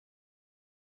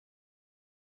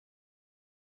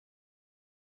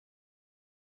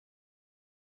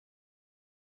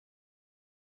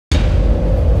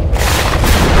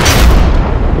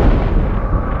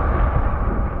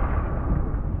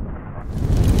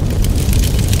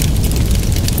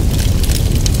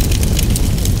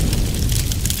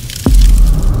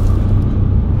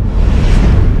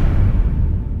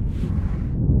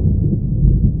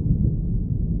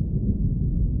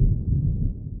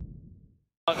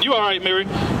You all right, Mary?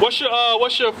 What's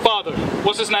your father?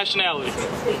 What's his nationality?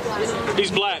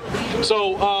 He's black.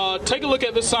 So take a look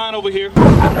at this sign over here.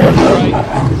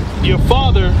 Right? Your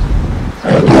father,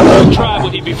 what tribe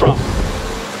would he be from?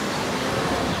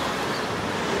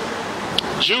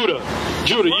 Judah.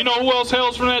 Judah. You know who else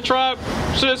hails from that tribe,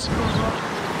 sis?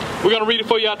 We're going to read it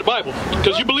for you out the Bible.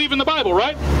 Because you believe in the Bible,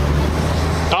 right?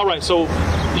 All right, so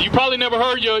you probably never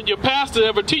heard your pastor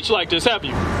ever teach like this, have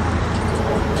you?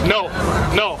 No.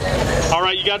 All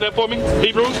right, you got that for me?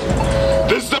 Hebrews?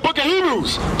 This is the book of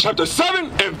Hebrews, chapter 7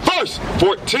 and verse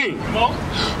 14. No.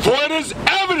 For it is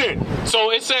evident.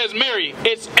 So it says, Mary,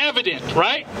 it's evident,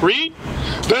 right? Read.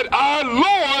 That our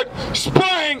Lord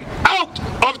sprang out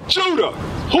of Judah.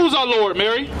 Who's our Lord,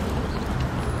 Mary?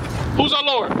 Who's our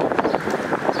Lord?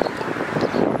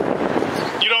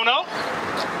 You don't know?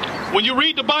 When you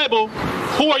read the Bible,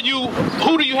 who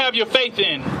do you have your faith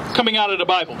in coming out of the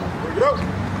Bible?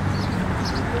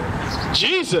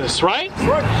 Jesus, right?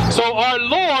 So our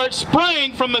Lord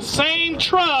sprang from the same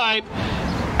tribe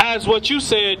as what you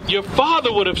said your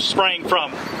father would have sprang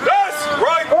from. That's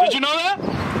right. Did you know that?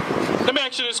 Let me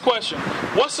ask you this question.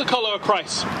 What's the color of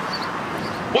Christ?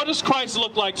 What does Christ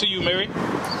look like to you, Mary?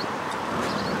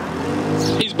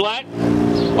 He's black?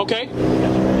 Okay.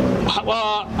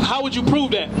 How would you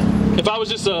prove that? If I was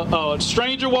just a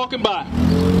stranger walking by,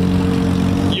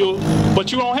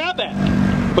 but you don't have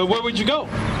that. But where would you go?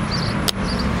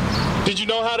 Did you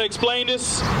know how to explain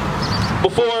this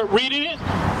before reading it?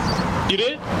 You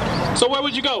did? So where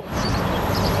would you go?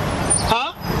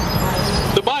 Huh?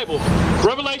 The Bible.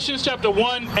 Revelation chapter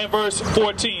 1 and verse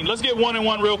 14. Let's get 1 and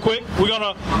 1 real quick. We're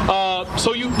gonna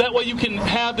that way you can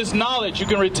have this knowledge. You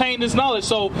can retain this knowledge.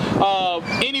 So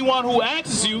anyone who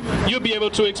asks you, you'll be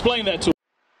able to explain that to.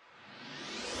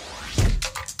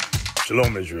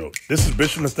 Shalom, Israel. This is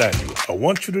Bishop Nathaniel. I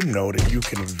want you to know that you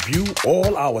can view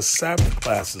all our Sabbath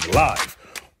classes live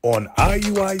on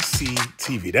IUIC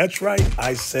TV. That's right,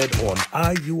 I said on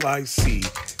IUIC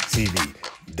TV.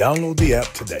 Download the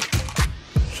app today.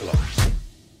 Shalom.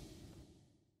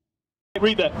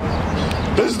 Read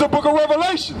that. This is the book of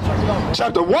Revelation,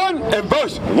 chapter 1 and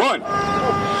verse 1.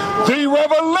 The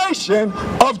revelation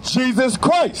of Jesus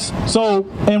Christ. So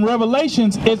in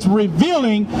Revelations, it's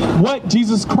revealing what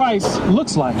Jesus Christ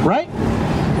looks like, right?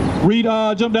 Read,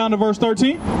 jump down to verse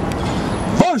 13.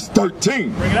 Verse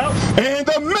 13. Bring it out. In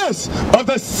the midst of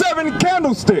the 7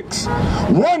 candlesticks,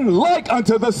 one like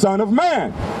unto the Son of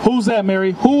Man. Who's that,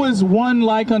 Mary? Who is one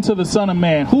like unto the Son of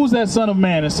Man? Who's that Son of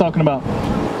Man it's talking about?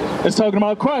 It's talking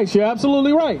about Christ. You're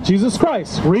absolutely right. Jesus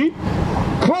Christ. Read.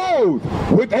 Clothed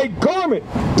with a garment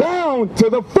down to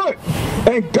the foot,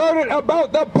 and girded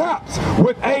about the paps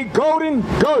with a golden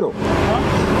girdle.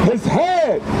 His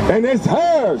head and his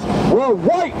hairs were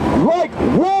white like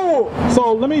wool.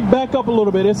 So let me back up a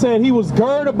little bit. It said he was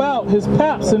girded about his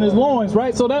paps and his loins,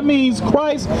 right? So that means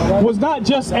Christ was not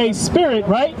just a spirit,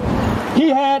 right? He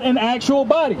had an actual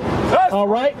body. All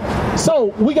right?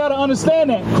 So we got to understand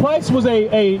that Christ was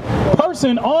a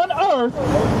person on earth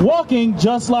walking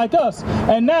just like us.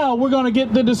 And now we're going to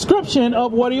get the description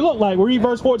of what he looked like. Read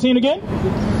verse 14 again.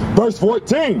 Verse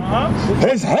 14.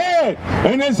 His head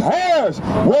and his hairs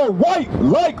were white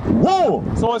like wool.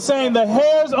 So it's saying the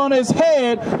hairs on his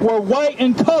head were white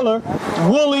in color,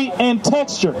 woolly in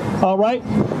texture. All right?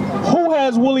 Who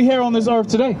has woolly hair on this earth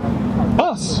today?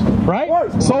 Us,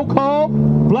 right?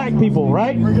 So-called black people,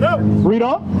 right? Bring it up. Read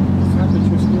on.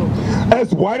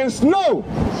 As white as snow,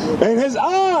 and his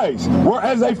eyes were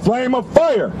as a flame of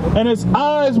fire. And his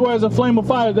eyes were as a flame of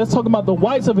fire. That's talking about the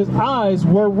whites of his eyes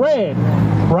were red,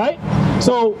 right?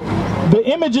 So the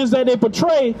images that they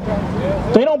portray,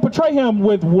 they don't portray him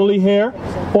with woolly hair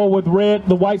or with red,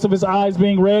 the whites of his eyes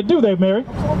being red, do they, Mary?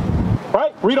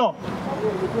 Right? Read on.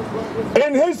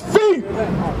 And his feet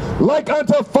like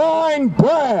unto fine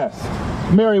brass.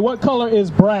 Mary, what color is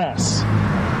brass?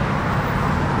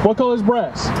 What color is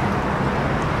brass?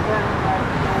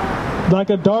 Like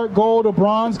a dark gold or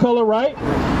bronze color, right?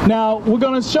 Now, we're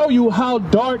going to show you how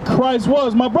dark Christ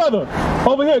was. My brother,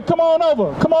 over here, come on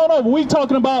over. Come on over. We're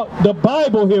talking about the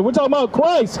Bible here. We're talking about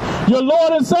Christ, your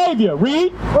Lord and Savior.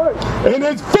 Read. And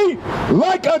his feet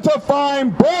like unto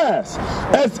fine brass,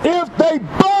 as if they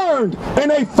burned in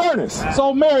a furnace.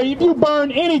 So, Mary, if you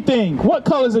burn anything, what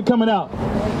color is it coming out?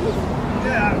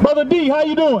 Brother D, how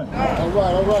you doing? All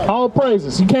right. All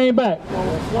praises. You came back.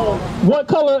 What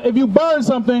color, if you burn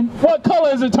something, what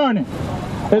color is it turning?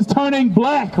 It's turning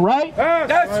black, right?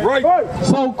 That's right.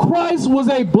 So Christ was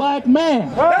a black man.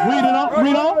 Read it on.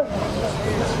 Read on.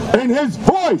 And his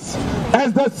voice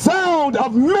as the sound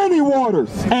of many waters.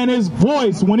 And his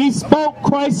voice, when he spoke,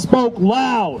 Christ spoke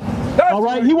loud. All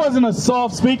right, he wasn't a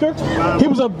soft speaker. He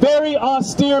was a very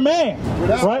austere man.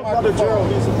 Right? Brother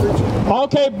Gerald, he's a preacher.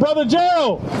 Okay, Brother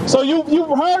Gerald. So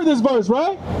you've heard this verse,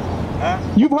 right?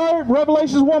 You've heard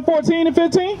Revelations 1:14 and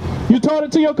 15? You taught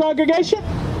it to your congregation?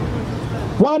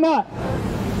 Why not?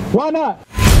 Why not?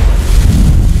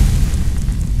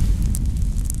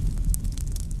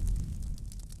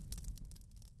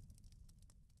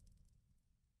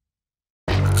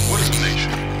 What is a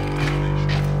nation?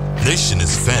 Nation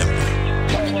is family.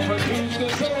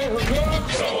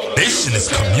 Nation is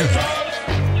community.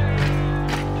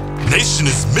 Nation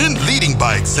is men leading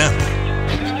by example.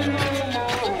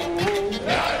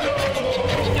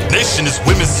 Nation is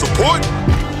women's support.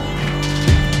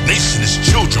 Nation is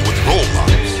children with